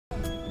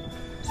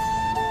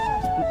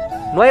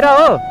नोइरा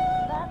हो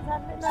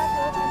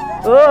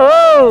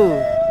ओहो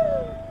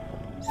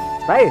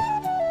भाइ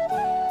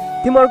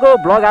तिमीहरूको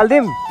ब्लग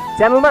हालिदिउँ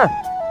च्यानलमा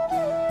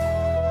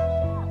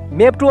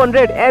map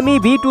 200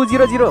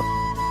 MEV200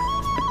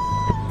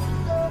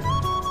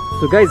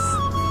 so guys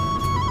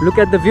look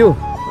at the view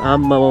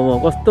आम्मा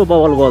कस्तो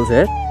बबल बल छ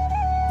यार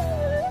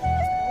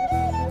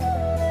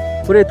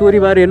पुरै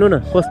तोरीबारी हेर्नु न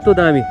कस्तो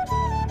दामी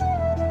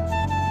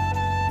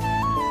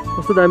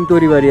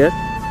तोरीबारी यार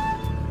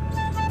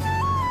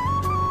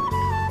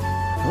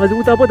अझ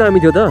उता पो दामी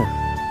थियो त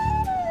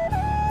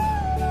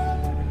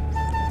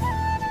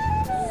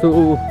so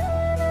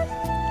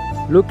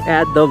look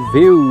at the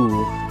view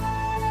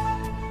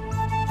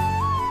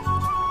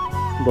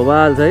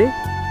बबाल छ है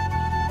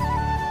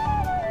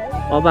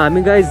अब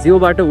हामी गाइस जिउ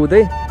बाटो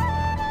हुँदै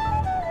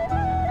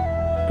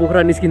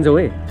पोखरा निस्किन्छौँ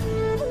है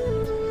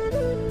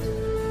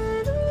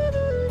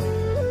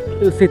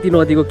यो सेती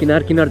नदीको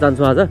किनार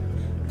जान्छौँ आज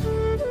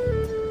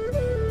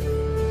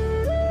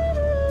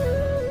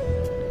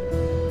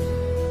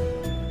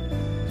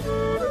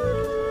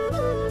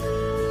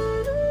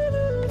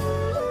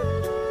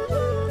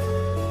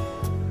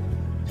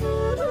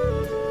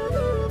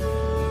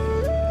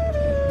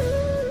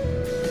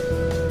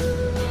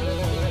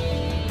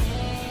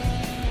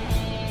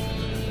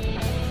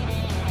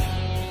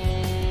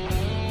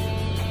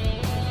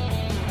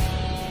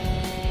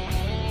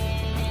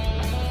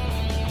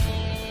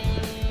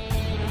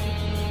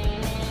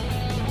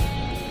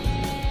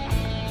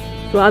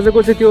सो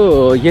आजको चाहिँ त्यो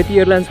येती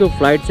एयरलाइन्सको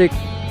फ्लाइट चाहिँ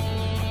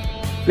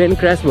प्लेन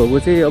क्रास भएको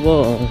चाहिँ अब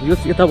यो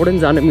यताबाट पनि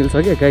जान मिल्छ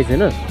क्या गाइस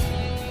होइन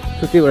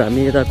सो त्यही भएर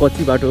हामी यता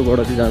कच्ची बाटोबाट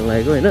चाहिँ जानु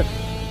लागेको होइन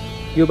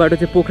यो बाटो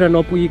चाहिँ पोखरा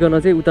नपुगिकन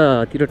चाहिँ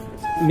उतातिर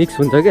मिक्स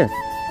हुन्छ क्या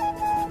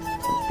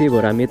त्यही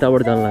भएर हामी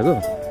यताबाट जानु लाग्यो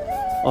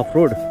off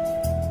road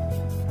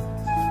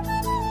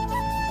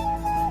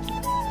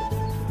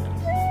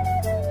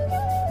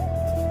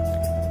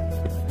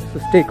so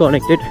stay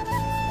connected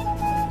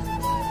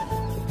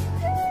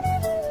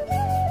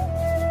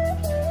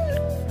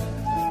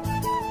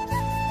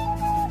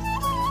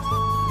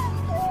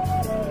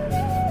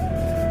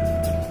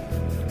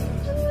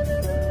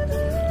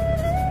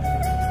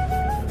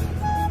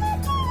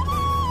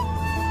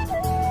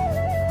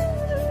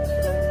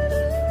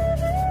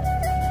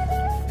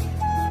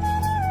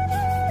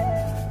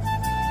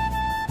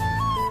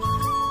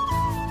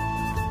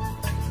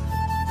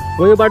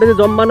म यो बाटो चाहिँ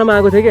जम्मानामा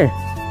आएको थिएँ क्या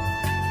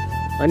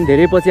अनि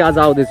धेरै पछि आज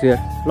आउँदैछु यार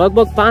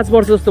लगभग 5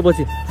 वर्ष जस्तो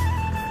पछि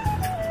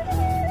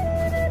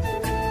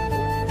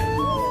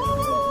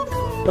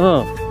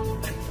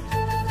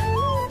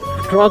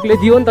ट्रकले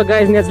दियो नि त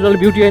गाइस नेचुरल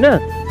ब्युटी होइन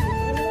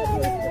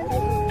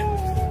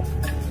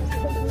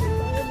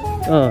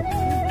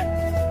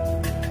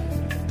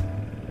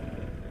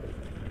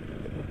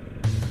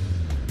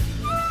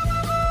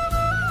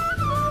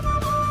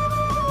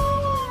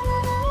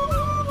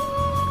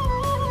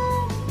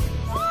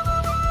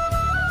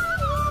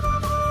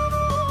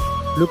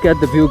look at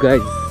the view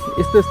guys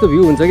यस्तो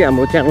भ्यू हुन्छ कि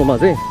हाम्रो च्यानलमा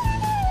चाहिँ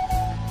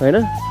होइन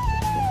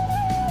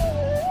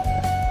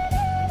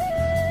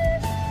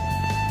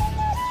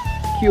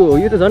के हो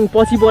यो त झन्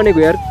पछि बनेको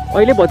यार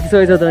अहिले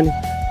भत्किसकेछ त अनि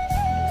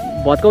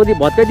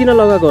भत्काइदिन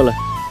लगाएको होला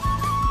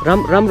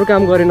राम्रो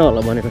काम गरेन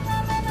होला भनेर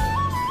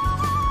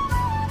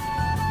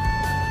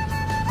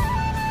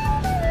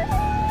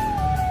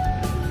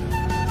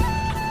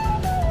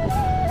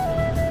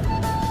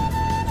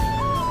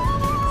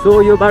सो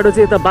यो बाटो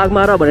चाहिँ यता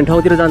बागमारा भन्ने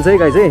ठाउँतिर जान्छ है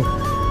गाइस है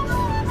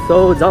सो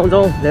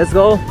जाउँ लेट्स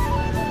गो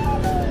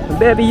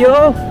बेबी यो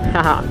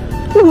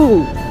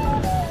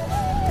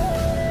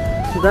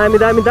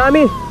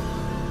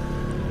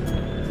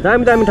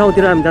दामी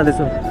ठाउँतिर हामी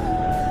जाँदैछौँ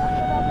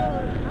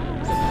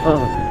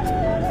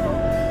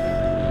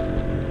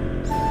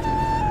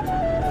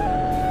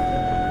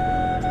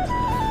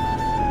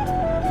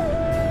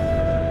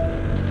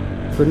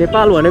सो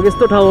नेपाल भनेको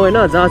यस्तो ठाउँ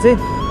होइन जहाँ चाहिँ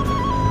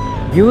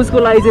भ्युजको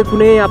लागि चाहिँ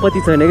कुनै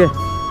आपत्ति छैन क्या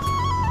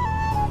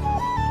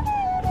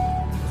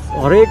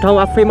हरेक ठाउँ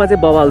आफैमा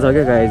चाहिँ बवाल छ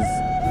क्या गाइज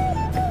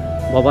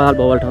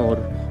बवाल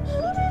ठाउँहरू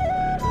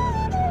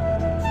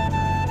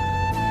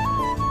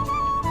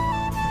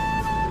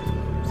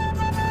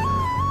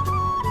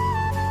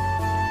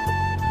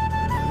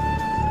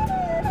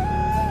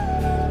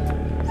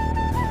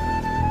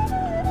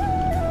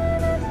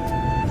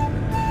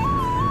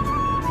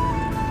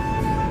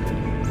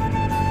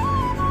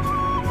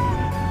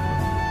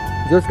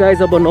जस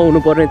गाइज अब नहुनु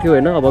पर्ने थियो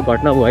होइन अब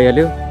घटना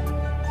भइहाल्यो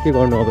के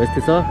गर्नु अब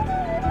यस्तै छ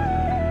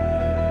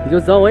जो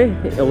जाउँ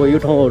है अब यो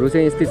ठाउँहरू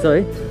चाहिँ यस्तै छ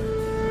है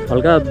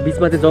हल्का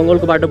बिचमा चाहिँ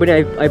जङ्गलको बाटो पनि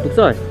आइपुग्छ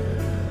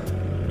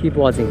किप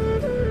वाचिङ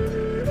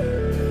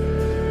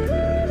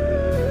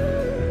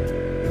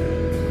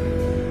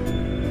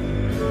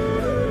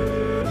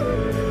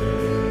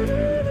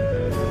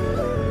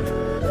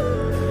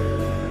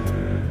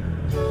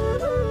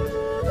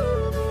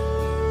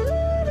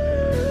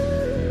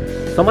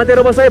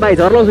समातेर बस है भाइ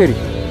झर्लौ फेरि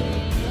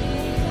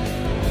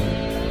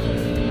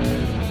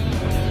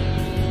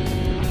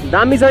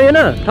दामी छ हैन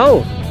ठाउँ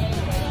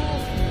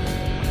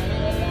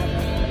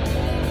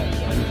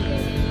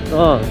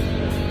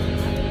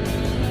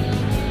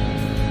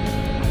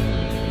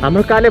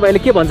हाम्रो काले भाइले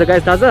के भन्छ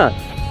गाइस थाहा छ?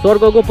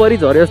 स्वर्गको परी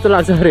झरे जस्तो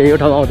लाग्छ अरे यो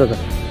ठाउँमा आउँदा त।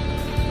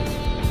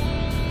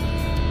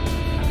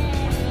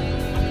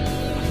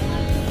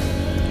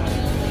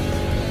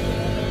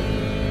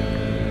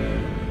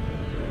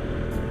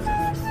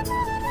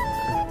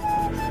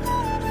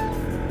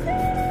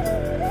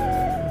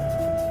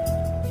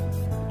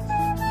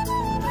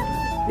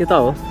 यता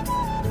हो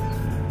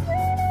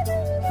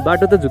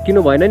बाटो त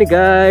झुक्किनु भएन नि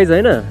गाइस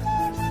हैन।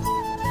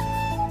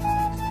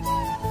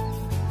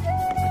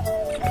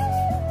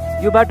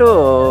 यो बाटो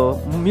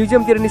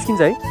म्युजियमतिर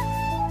निस्किन्छ है,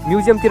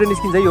 म्युजियमतिर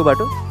निस्किन्छ है यो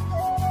बाटो।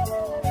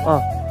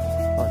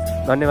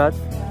 धन्यवाद।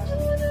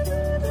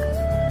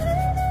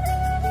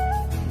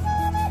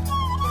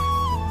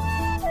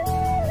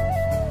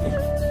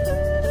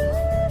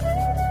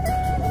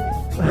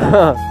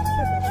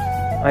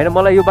 होइन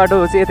मलाई यो बाटो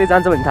चाहिँ यतै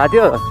जान्छ भन्ने थाहा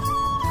थियो,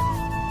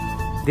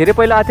 धेरै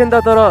पहिला आएको थियो नि त,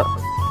 तर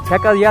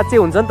ठ्याक्क याद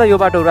चाहिँ हुन्छ नि त यो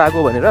बाटोहरू आएको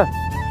भनेर।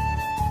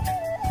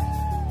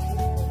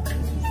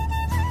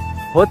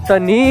 हो त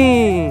नि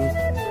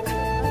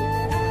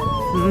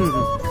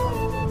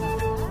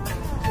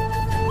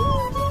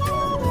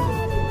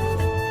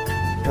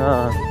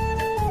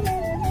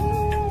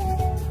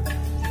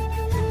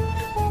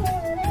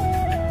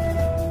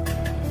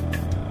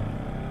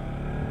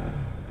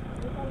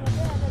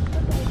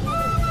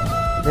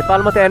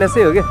नेपालमा त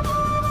एनएसै हो क्या।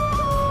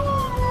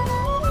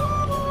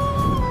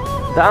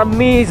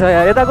 दामी छ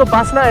यार, यताको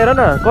बास्ना हेर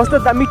न कस्तो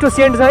मिठो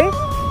सेन्ट छ है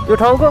यो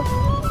ठाउँको,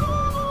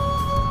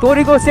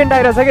 तोरीको सेन्ट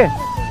आइरहेछ क्या।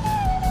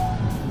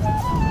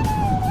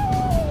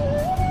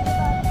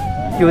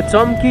 त्यो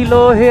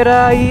चम्किलो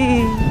हेराई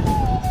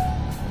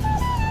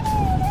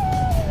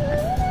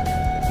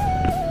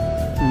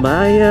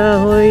माया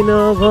होइन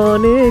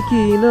भने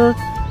किन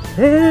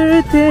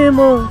हेर्थे म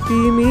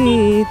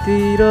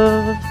तिमीतिर।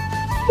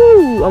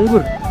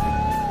 अंगुर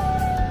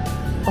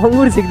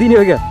अंगुर सिक्दिने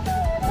हो क्या।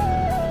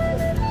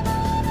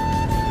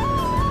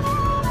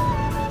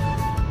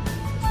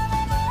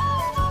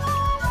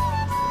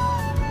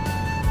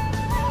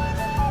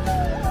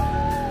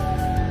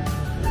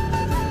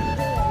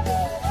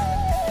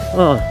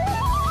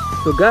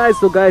 सो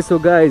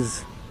गाइज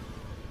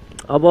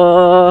अब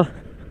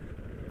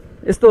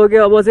यस्तो हो कि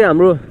अब चाहिँ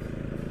हाम्रो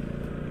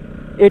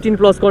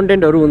 18+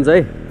 कन्टेन्टहरू हुन्छ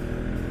है।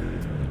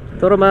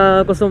 तर मा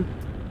कसम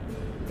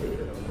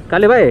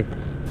काले भाइ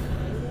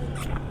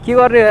के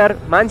गर्ने यार,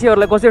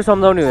 मान्छेहरूलाई कसरी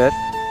सम्झाउने हो यार।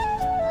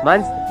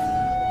 मान्छे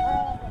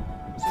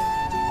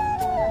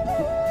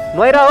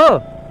नुहाइरा हो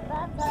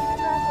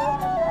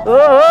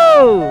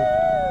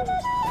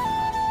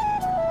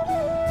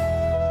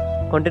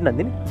कन्टेन्ट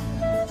हान्दिने।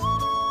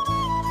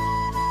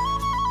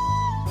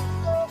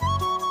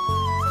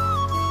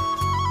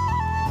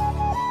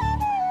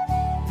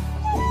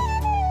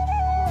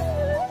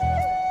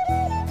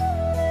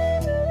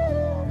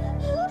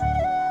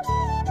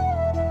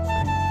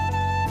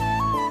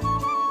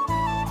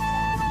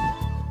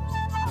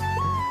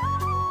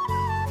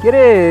 के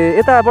अरे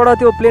यताबाट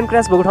त्यो प्लेन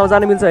क्रास भएको ठाउँ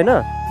जान मिल्छ होइन?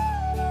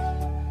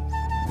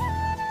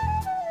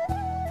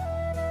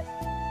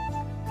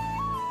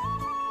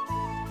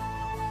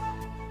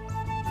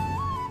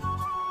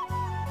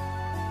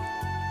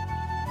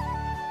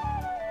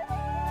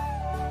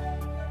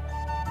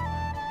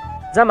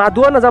 जाम हात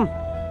धुवा न जाम।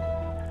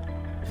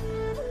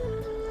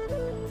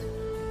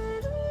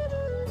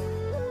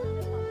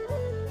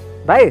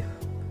 भाइ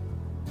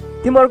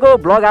तिमीहरूको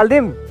भ्लग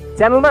हालिदिउँ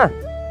च्यानलमा,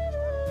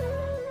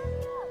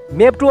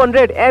 मेप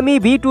 200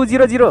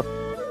 MEV200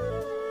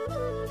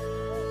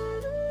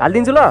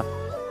 हालिदिन्छु ल।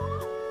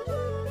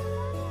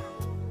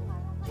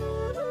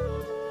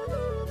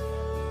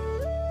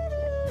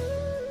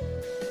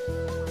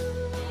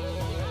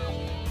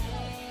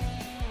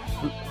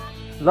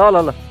 ल ल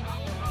ल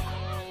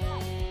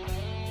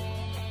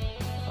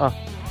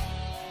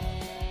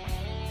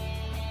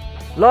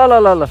ल ल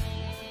ल ल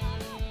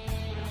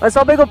अनि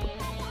सबैको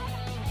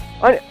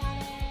अनि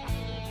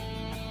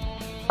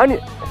अनि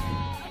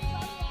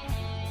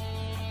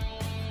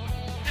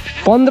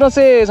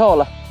 1500 छ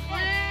होला।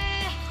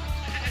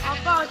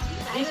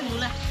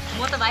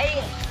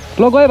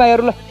 ल गयो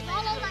भाइहरू ल।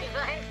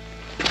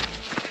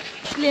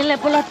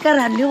 बलात्कार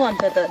हान्यो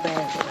भन्छ त।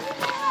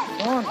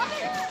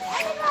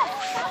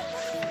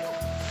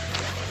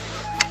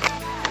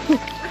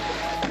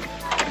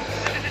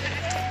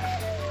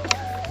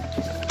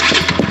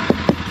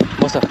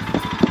 बस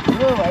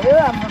भयो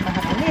हाम्रो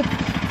नखाने।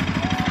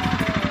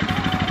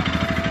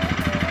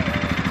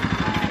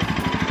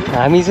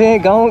 हामी चाहिँ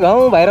गाउँ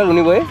गाउँ भाइरल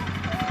हुने भयो।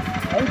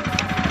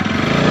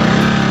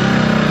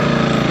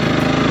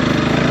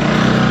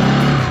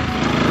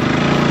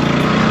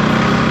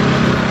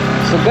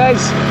 सो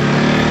गाइस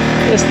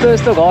यस्तो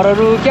यस्तो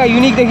घरहरू क्या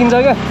युनिक देखिन्छ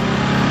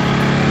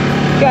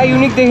क्या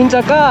युनिक देखिन्छ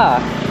का।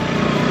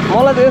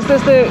 मलाई त यस्तो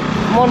यस्तै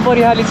मन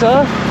परिहाली छ।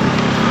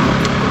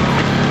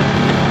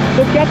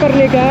 तो क्या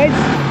गर्ने गाइस,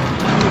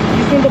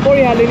 स्कुल त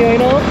पढिहाल्यो नि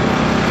होइन,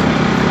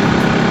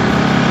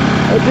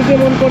 जे जे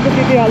मन पर्छ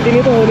त्यति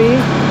हालिदिने त हो नि।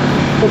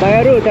 तो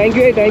भाइहरू थ्याङ्क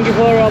यू है, थ्याङ्क यू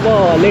फर अब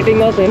लेटिङ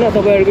अस होइन।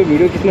 तपाईँहरूको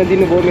भिडियो खिच्न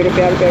दिनुभयो मेरो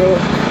प्यारो प्यारो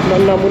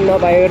नन्ना मुन्ना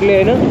भाइहरूले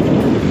होइन।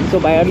 सो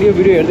भाइहरूले यो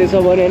भिडियो हेर्दैछ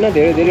भने होइन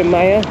धेरै धेरै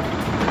माया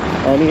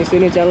अनि यसरी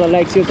नै च्यानललाई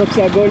लाइक सेयर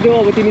सब्सक्राइब गरिदिउँ।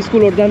 अब तिमी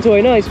स्कुलहरू जान्छौ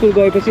होइन, स्कुल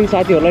गएपछि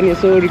साथीहरूलाई नि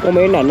यसो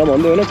रिकमेन्ड हान्न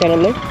भन्दै होइन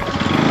च्यानललाई।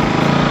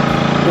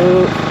 सो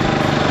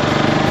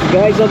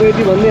गाइज अब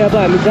यति भन्दै अब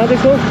हामी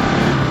जाँदैछौँ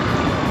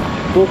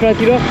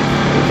पोखरातिर।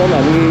 एकदम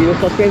हामी यो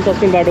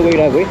सस्पेन बाटो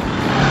गइरहेको है।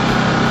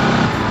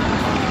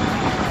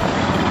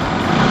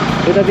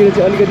 यतातिर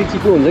चाहिँ अलिकति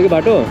चिप्लो हुन्छ कि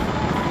बाटो,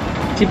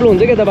 चिप्लो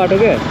हुन्छ कि यता बाटो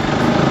क्या।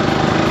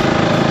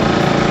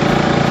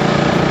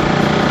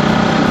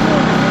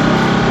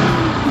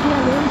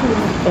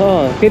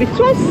 फेरि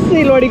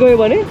स्वास्सै लडी गयो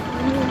भने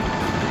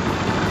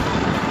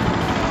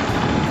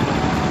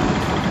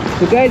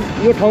गाइज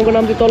यो ठाउँको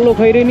नाम चाहिँ तल्लो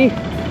खैरेनी।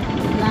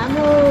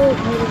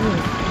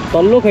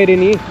 तल्लो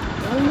खैरेनी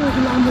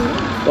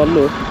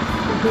तल्लो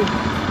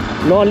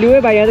नलिउ है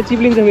भाइ, यहाँ त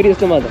चिप्लिन्छ फेरि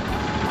यस्तोमा त।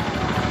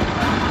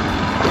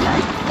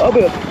 अब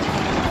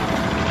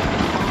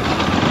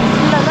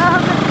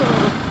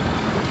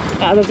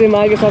आज चाहिँ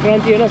माघे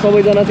सङ्क्रान्ति होइन,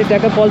 सबैजना चाहिँ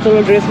ट्याक्कै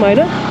कल्चरल ड्रेसमा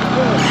होइन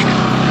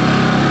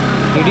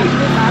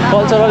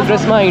कल्चरल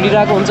ड्रेसमा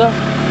हिँडिरहेको हुन्छ।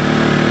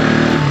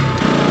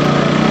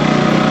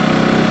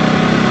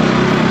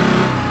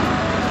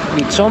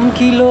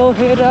 चम्किलो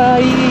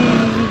हेराई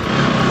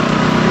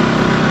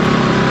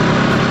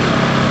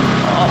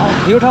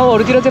यो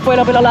ठाउँहरूतिर चाहिँ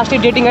पहिला पहिला लास्टै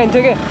डेटिङ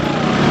आइन्थ्यो क्या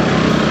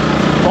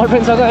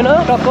गर्लफ्रेन्डसँग होइन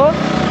टक्क।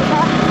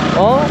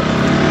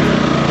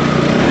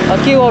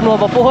 के गर्नु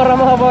अब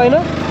पोखरामा अब होइन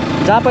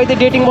जहाँ पाइ त्यो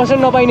डेटिङ बस्न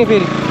नपाइने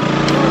फेरि।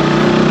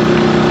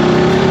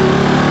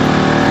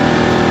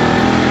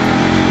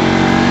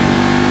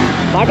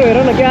 बाटो हेर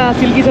न क्या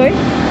सिल्की छ है,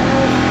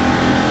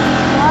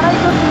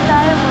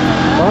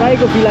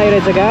 तराईको फिल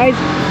आइरहेछ गाइज।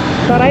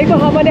 तराईको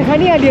हावाले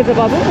खानिहालिएछ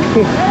बाबु।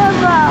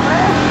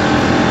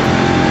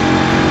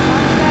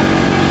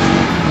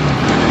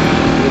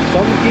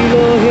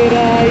 चम्किलो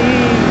हेराई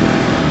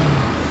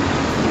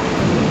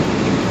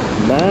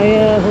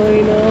माया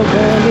होइन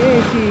भने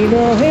किन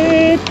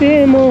हेर्थे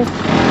म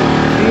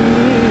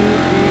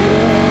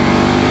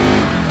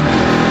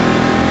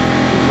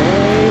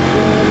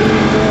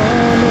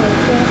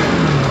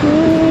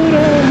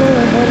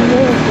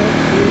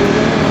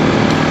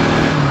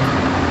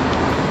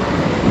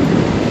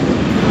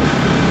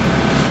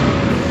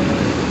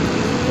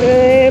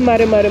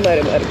मारे मारे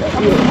मारे मारे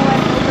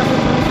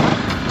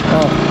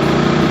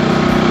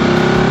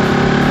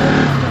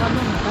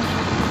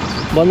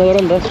बन्द गर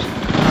नि त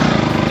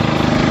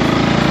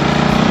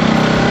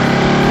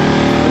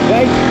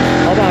गाइस।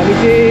 अब हामी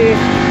चाहिँ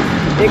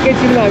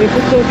एकैछिनमा हामी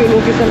पुग्छौँ त्यो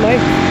लोकेसनमा है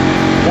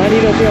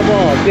जहाँनिर चाहिँ अब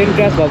प्लेन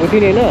क्रास भएको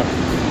थियो नि होइन।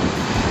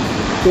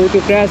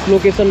 त्यो क्रास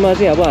लोकेसनमा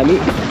चाहिँ अब हामी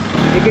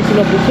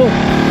एकैछिनमा पुग्छौँ।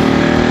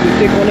 त्यो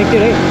चाहिँ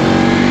कनेक्टेड है।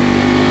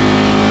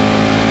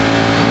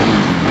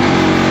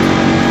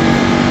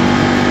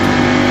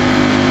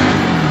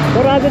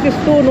 तर आज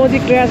त्यस्तो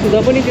नजिक क्रास हुँदा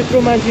पनि त्यत्रो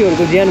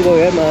मान्छेहरूको ज्यान गयो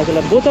यार,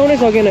 मान्छेलाई बचाउनै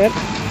सकेन यार।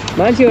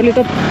 मान्छेहरूले त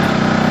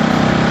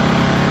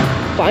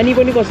पानी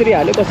पनि कसरी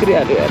हाल्यो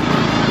यार,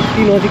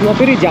 यति नजिकमा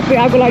फेरि झ्याप्पै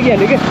आगो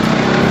लागिहाल्यो क्या।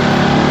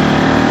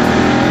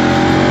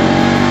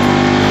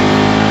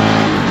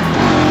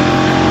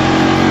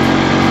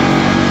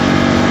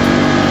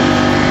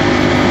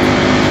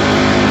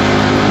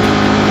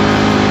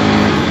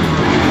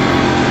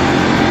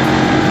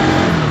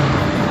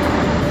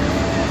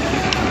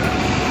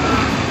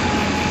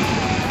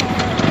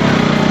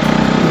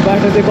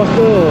 बाटो चाहिँ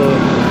कस्तो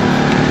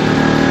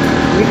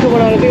मिठो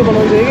बनाएर चाहिँ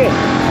बनाउँछ क्या।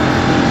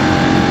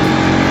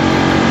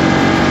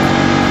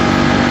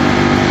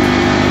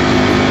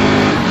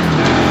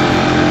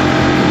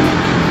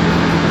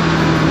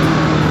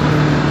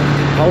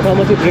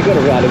 ठाउँमा चाहिँ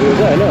ब्रेकरहरू हालेको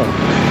हुन्छ होइन।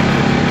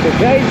 त्यो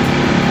गाइस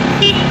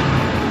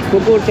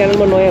को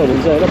च्यानलमा नयाँ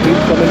हुनुहुन्छ होइन प्लिज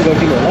कमेन्ट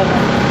गरिदिनु होला,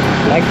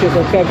 लाइक चाहिँ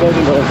सब्सक्राइब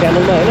गरिदिनु होला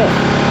च्यानलमा होइन।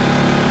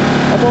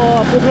 अब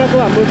पोखराको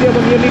हाम्रो चाहिँ अब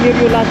नियरली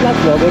यो लास्ट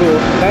भ्लगहरू हो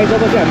गाइस।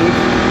 अब चाहिँ हामी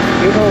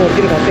यो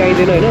ठाउँहरूतिर खासै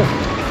आइँदैन होइन।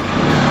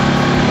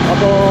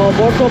 अब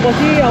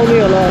वर्षपछि आउने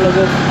होला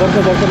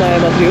वर्षमा आए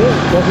मात्रै हो,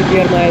 दसैँ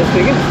तिहारमा आए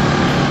जस्तै कि।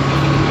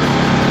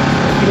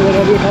 किनभने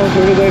अब यो ठाउँ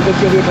छोडेर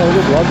गएपछि अब यो ठाउँको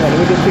भ्लग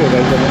भनेको त्यस्तै हो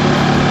गाइस, अब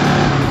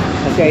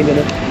खासै आइँदैन।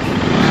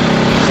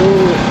 सो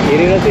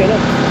हेरेर चाहिँ होइन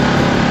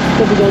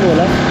यस्तो बुझाउनु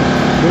होला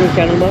मेरो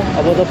च्यानलमा।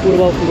 अब त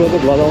पूर्वको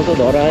भ्लग आउँछ,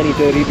 धरान,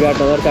 इटरी,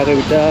 विराटनगर,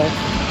 काँक्राभिट्टा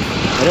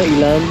होइन,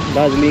 इलाम,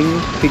 दार्जिलिङ,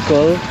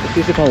 टिकल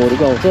त्यस्तै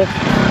ठाउँहरूको आउँछ।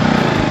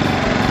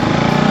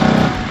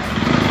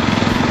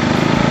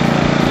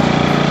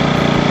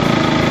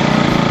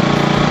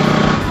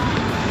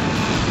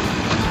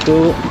 तो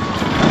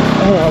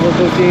अब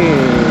त्यो चाहिँ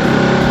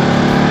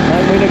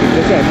माघ महिनाभित्र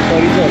चाहिँ हामी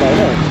परिन्छ होला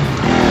होइन।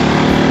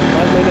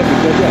 माघ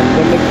महिनाभित्र चाहिँ हामी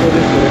डल्लै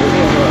प्रोजेक्ट गरेको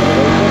चाहिँ अब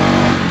रहन्छ।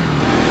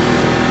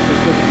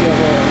 त्यसपछि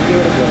अब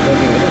त्यहीबाट घर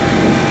गर्ने होइन।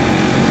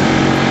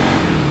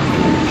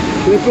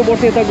 यत्रो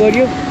वर्ष यता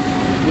गरियो,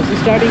 यो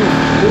स्टार्टिङ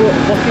पुरो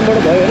पश्चिमबाट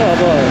भयो होइन।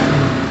 अब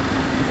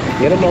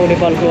हेरौँ न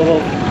नेपालको अब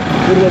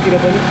पूर्वतिर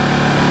पनि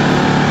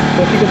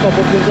कतिको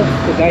सपोर्ट दिन्छ।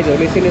 त्यो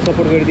गाइजहरूले यसरी नै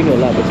सपोर्ट गरिदिनु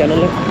होला अब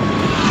च्यानललाई।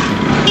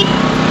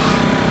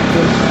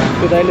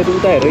 त्यो दाइले त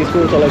उता हेरेर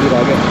स्कुल चलाइदिनु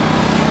भयो क्या।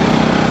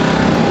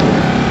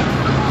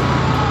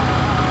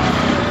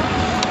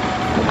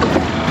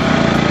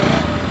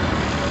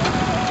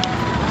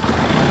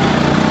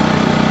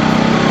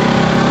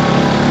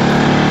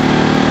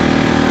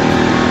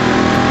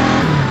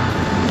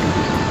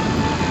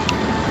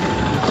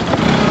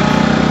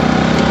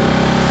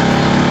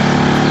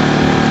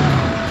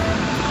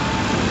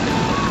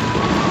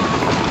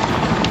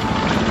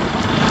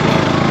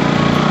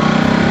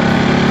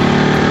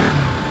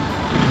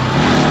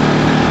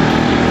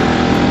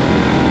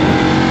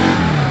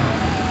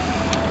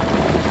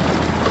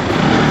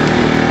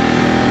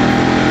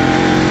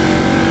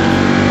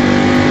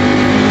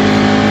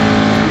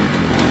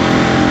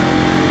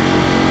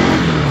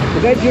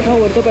 यो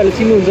ठाउँहरू तपाईँहरूले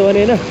चिन्नुहुन्छ भने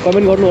होइन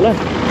कमेन्ट गर्नु होला।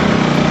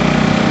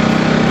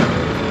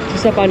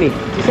 चिसापानी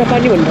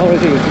भन्ने ठाउँ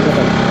रहेछ यो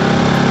चिसापानी।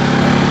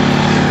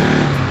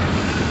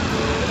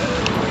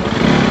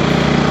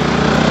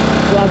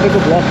 आजको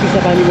भ्लग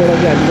चिसापानीबाट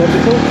चाहिँ हामी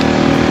गर्दैछौँ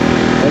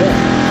होइन।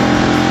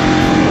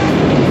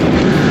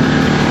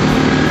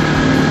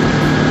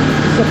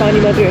 चिसो पानी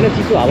मात्रै होइन,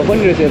 चिसो हावा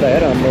पनि रहेछ यता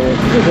हेर। हाम्रो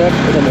चिसो छ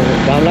यता,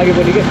 घाम लाग्यो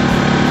पनि क्या।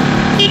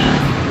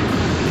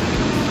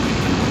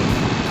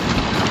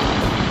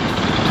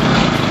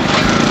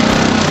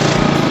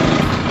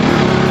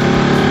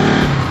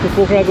 त्यो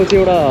पोखराको चाहिँ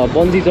एउटा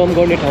बन्जी जम्प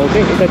गर्ने ठाउँ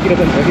चाहिँ यतातिर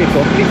पनि छ कि,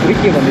 ढक्ली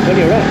के भन्ने छ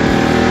नि एउटा।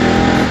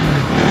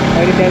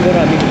 अहिले त्यहाँ गएर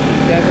हामी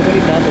त्यहाँको पनि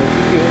दामहरू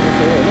के हो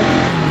कस्तो हो होइन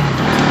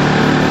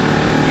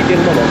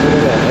डिटेलमा भन्नु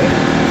गयो है।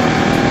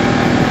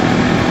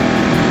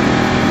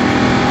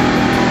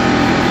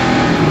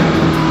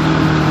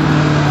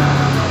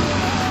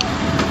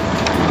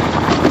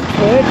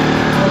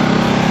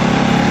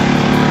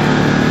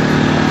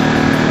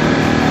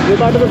 यो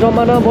बाटो त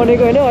जम्माना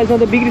बनेको होइन, अहिलेसम्म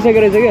त बिग्रिसकेको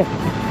रहेछ क्या।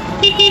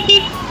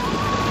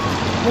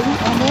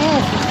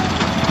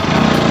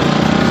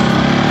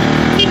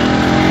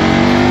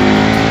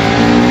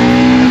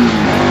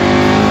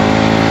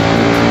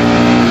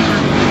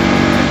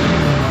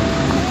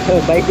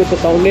 बाइकको त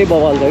साउन्डै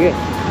बवाल छ क्या।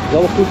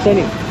 जब कुद्छ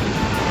नि,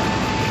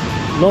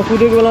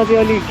 नकुदेको बेला चाहिँ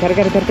अलिक ख्यार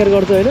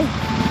गर्छ होइन,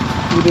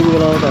 कुदेको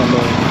बेलामा त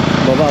हाम्रो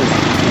बवाल।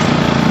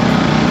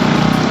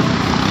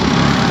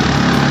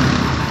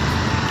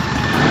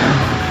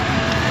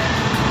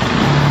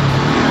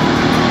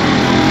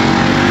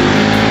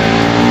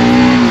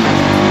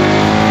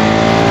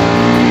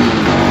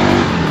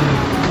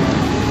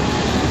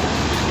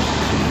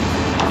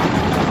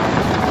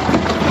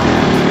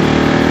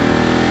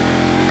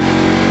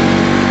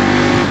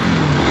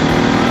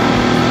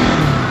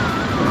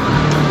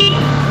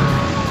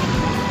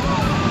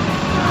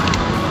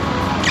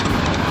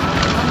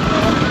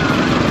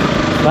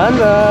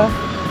 Bangga.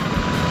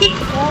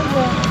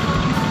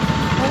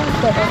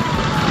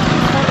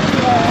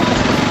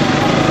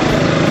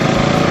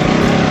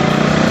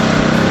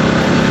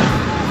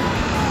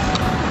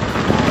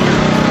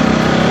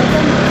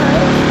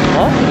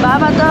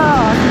 Baba to.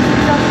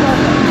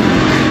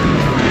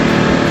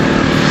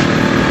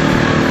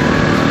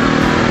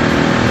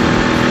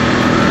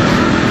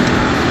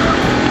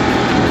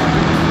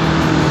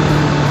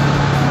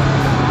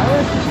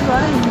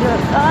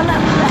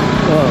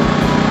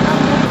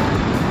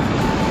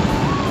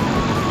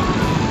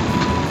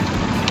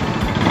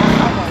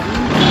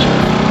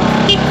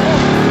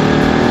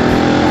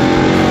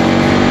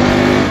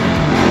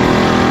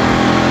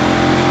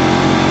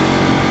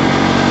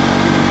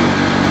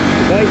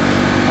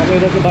 अब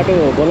यता चाहिँ बाटो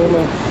बनाउन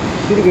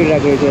सुरु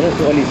गरिरहेको रहेछ होइन।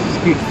 त्यो अलिक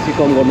स्पिड चाहिँ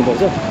कम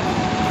गर्नुपर्छ।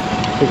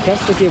 त्यो ख्यास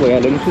त केही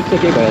भइहाल्यो नि, सुट त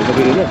केही भइहाल्छ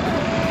फेरि होइन।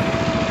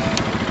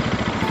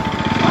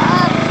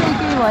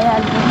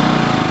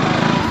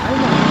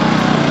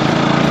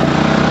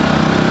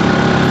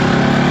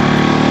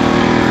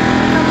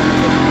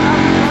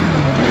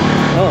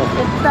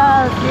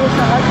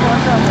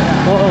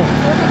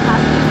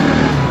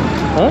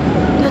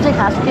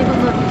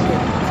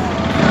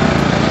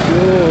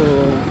 यो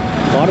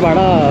घर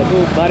भाडाको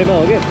बारेमा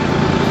हो क्या।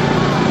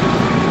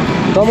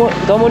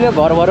 दमौलिया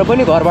घर भएर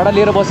पनि घर भाडा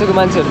लिएर बसेको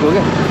मान्छेहरूको हो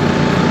क्या,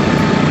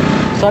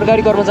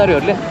 सरकारी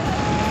कर्मचारीहरूले।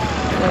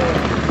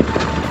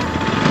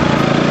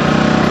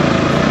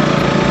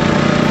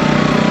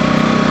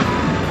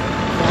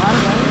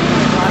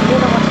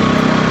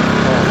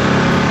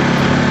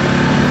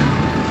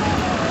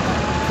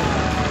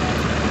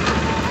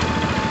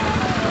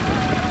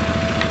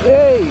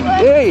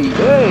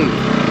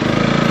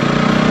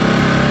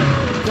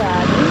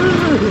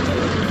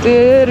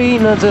 तेरी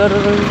नजर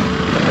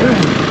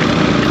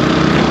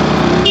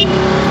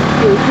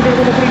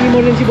स्कुटरमा त पुरै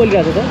इमर्जेन्सी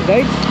बोलिरहेको छ त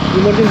गाइड।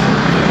 इमर्जेन्सी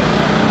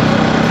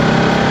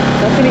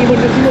साँच्चै नै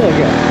इमर्जेन्सी नै हो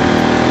क्या।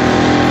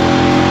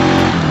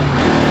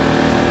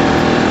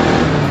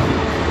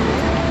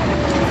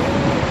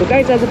 त्यो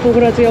गाइड आज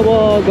पोखरा चाहिँ अब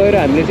गएर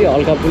हामीले चाहिँ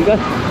हल्का फुल्का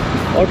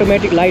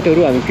अटोमेटिक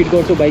लाइटहरू हामी फिट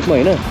गर्छौँ बाइकमा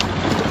होइन।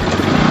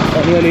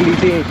 अनि अलिअलि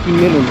चाहिँ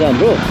किनमेल हुन्छ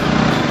हाम्रो।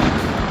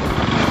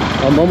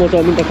 मोमो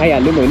चाउमिन त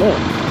खाइहाल्यौँ होइन,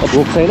 अब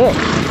भोक छैन।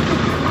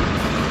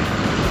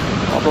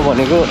 अब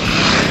भनेको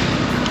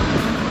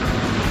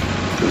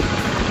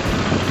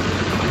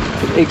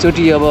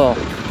एकचोटि अब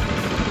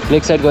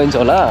लेक साइड गइन्छ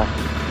होला।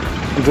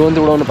 ड्रोन त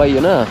उडाउन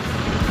पाइएन।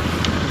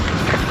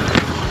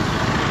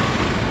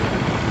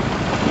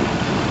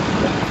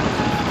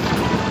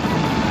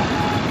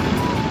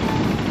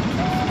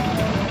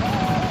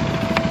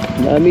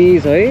 दामी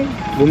छ है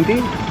घुम्ती।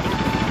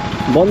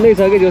 बन्दै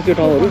छ कि जस यो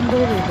ठाउँहरू।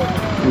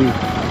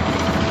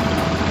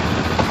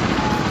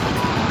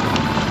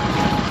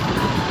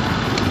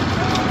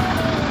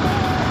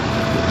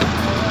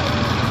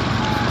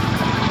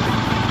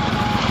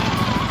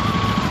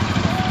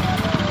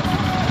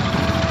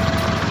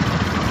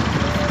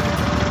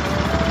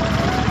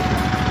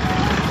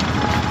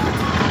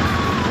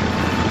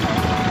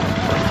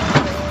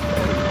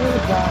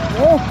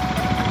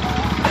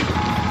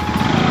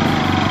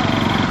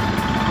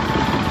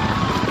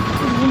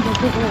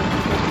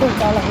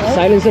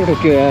 साइलेन्सर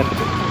ठोक्यो यार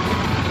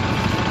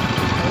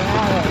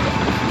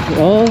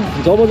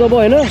जब जब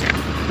होइन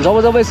जब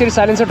जब यसरी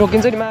साइलेन्सर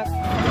ठोकिन्छ नि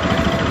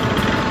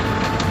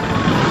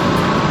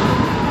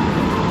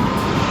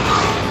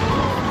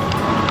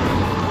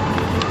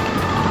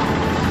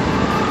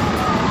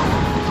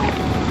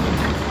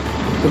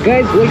So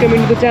guys, welcome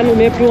into the channel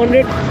Map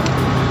 200.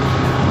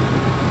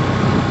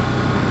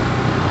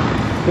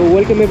 So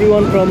welcome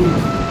everyone from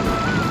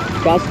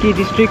Kaski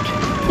district,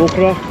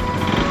 Pokhara.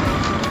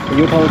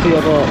 यो ठाउँ चाहिँ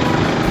अब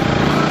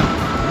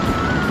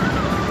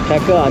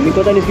ठ्याक्क हामी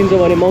कता निस्किन्छौँ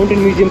भने माउन्टेन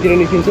म्युजियमतिर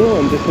निस्किन्छौँ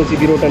अनि त्यसपछि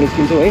बिरोटा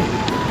निस्किन्छौँ है।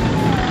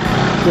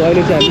 सो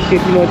अहिले चाहिँ हामी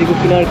सेती नदीको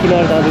किनार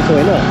जाँदैछौँ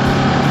होइन।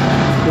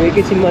 सो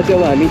एकैछिनमा चाहिँ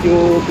अब हामी त्यो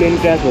प्लेन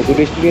क्रास भएको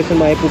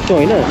डेस्टिनेसनमा आइपुग्छौँ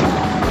होइन।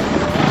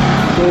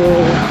 सो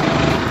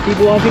कीप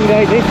वाचिङ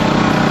गाइज है।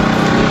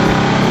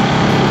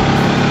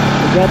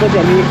 त्यहाँपछि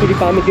हामी एकचोटि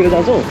पामेतिर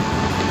जान्छौँ,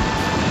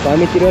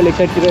 पामेतिर लेफ्ट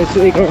साइडतिर यसो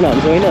एक राउन्ड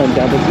हान्छौँ होइन। अनि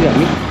त्यहाँपछि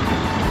हामी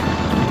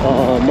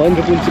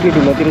महेन्द्र पुल चिप्ले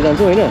ढुङ्गातिर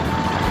जान्छौँ होइन।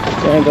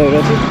 त्यहाँ गएर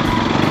चाहिँ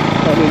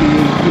अलिअलि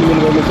किनमेल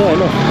गर्नु छ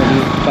होइन। अनि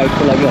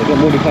बाइकको लागि हल्का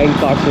मोडिफाइङ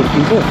पार्ट्सहरू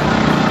किन्छौँ।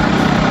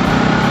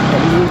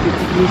 अनि त्यो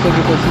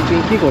किनिसकेपछि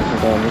चाहिँ के गर्छौँ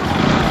त हामी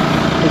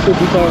यसो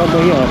बिचरा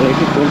मैयाहरूलाई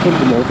यसो फोन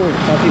घुमाउँछौँ,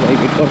 साथीभाइ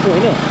भेट गर्छौँ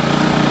होइन।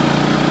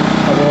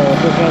 अब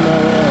पोखरामा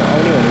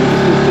आउने भनेको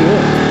त्यस्तै हो।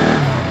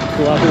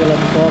 सो आएको बेला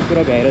चाहिँ सब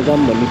कुरा भ्याएर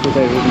जाऊँ भन्ने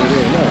सोचाइहरू मेरो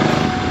होइन।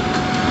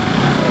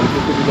 अनि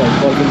त्यस्तो कुराहरू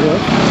फर्किन्छ है।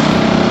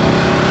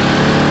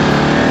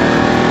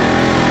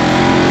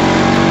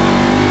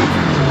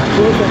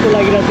 सो कस्तो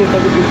लागिरहेको छ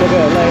यताको भ्यू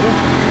तपाईँहरूलाई होइन।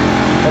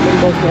 कमेन्ट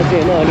बक्समा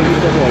चाहिँ होइन अलिअलि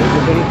तपाईँहरूको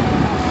पनि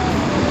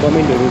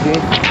कमेन्टहरू चाहिँ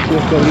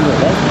पोस्ट गरिदिनु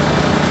होला।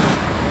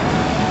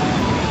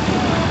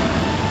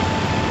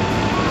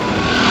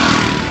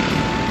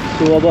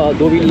 सो अब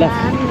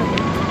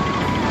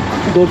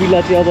दोबिल्ला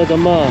चाहिँ अब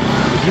जम्मा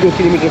 0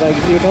 किलोमिटर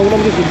बाँकी छ। यो ठाउँको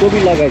नाम चाहिँ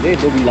दोबिल्ला गाइज है।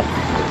 दोबिल्ला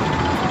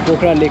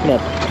पोखरा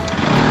लेखनाथ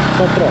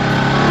 17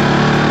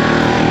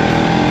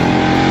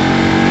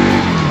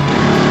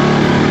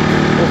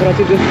 पोखरा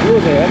चाहिँ ठुलो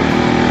छ यार,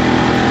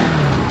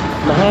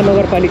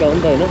 महानगरपालिका हो नि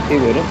त होइन। त्यही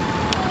भएर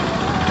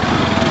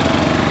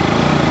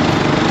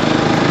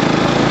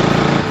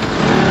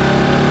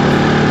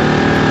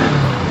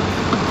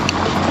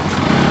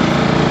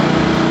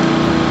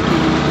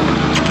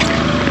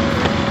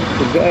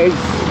गाइज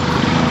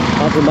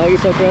आज माघे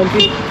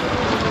सङ्क्रान्ति।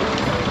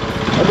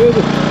 अब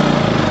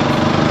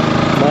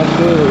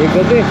मार्चको 1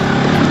 गते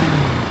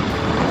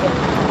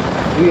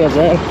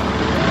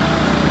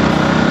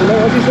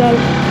 2029 साल।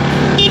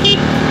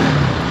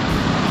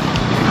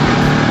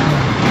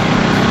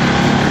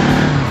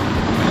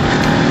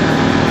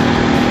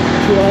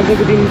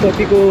 आजको दिन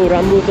कतिको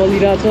राम्रो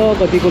चलिरहेछ,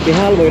 कतिको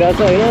बेहाल भइरहेछ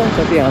होइन।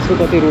 कति हाँसो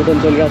कति रोदन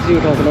चलिरहेछ। यो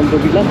ठाउँको नाम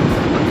दोबिल्ला।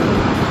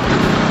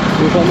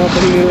 यो ठाउँमा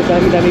पनि मेरो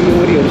दामी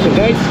मेमोरीहरू छ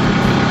गाइज।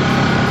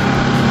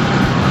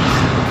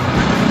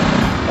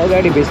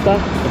 अगाडि भेस्पा,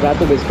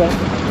 रातो भेस्पा,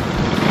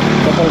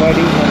 कपाल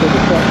राइडिङ रातो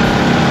भेस्पा,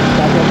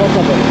 साथमा बस्न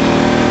पऱ्यो।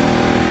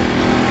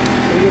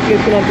 यो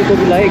प्लेसको नाम चाहिँ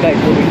दोबिल्ला है गाइज।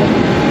 दोबिल्ला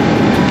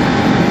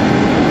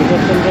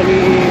दर्शन पनि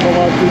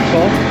बबाल स्विट छ,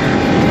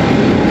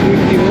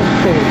 स्विट थियो।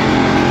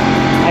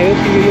 आयो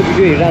कि यो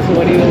भिडियो हेरिरहेको छु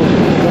भने यो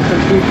दर्शन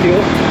स्विट थियो।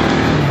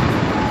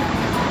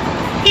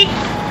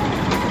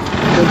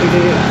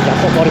 कतिले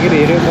झ्याप्प फर्केर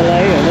हेऱ्यो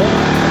मलाई होइन।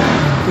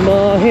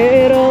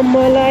 नहेर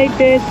मलाई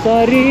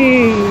त्यसरी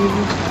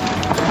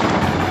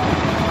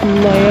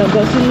माया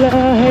बस्ला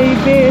है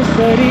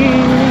बेसरी,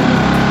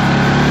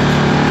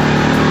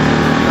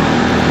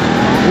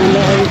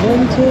 उसलाई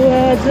भन्छौ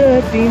आज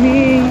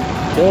तिमी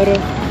तर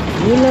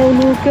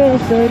भुलाउनु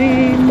कसरी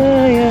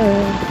माया।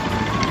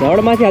 झड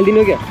माथि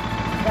हालिदिनु क्या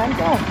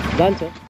जान्छ।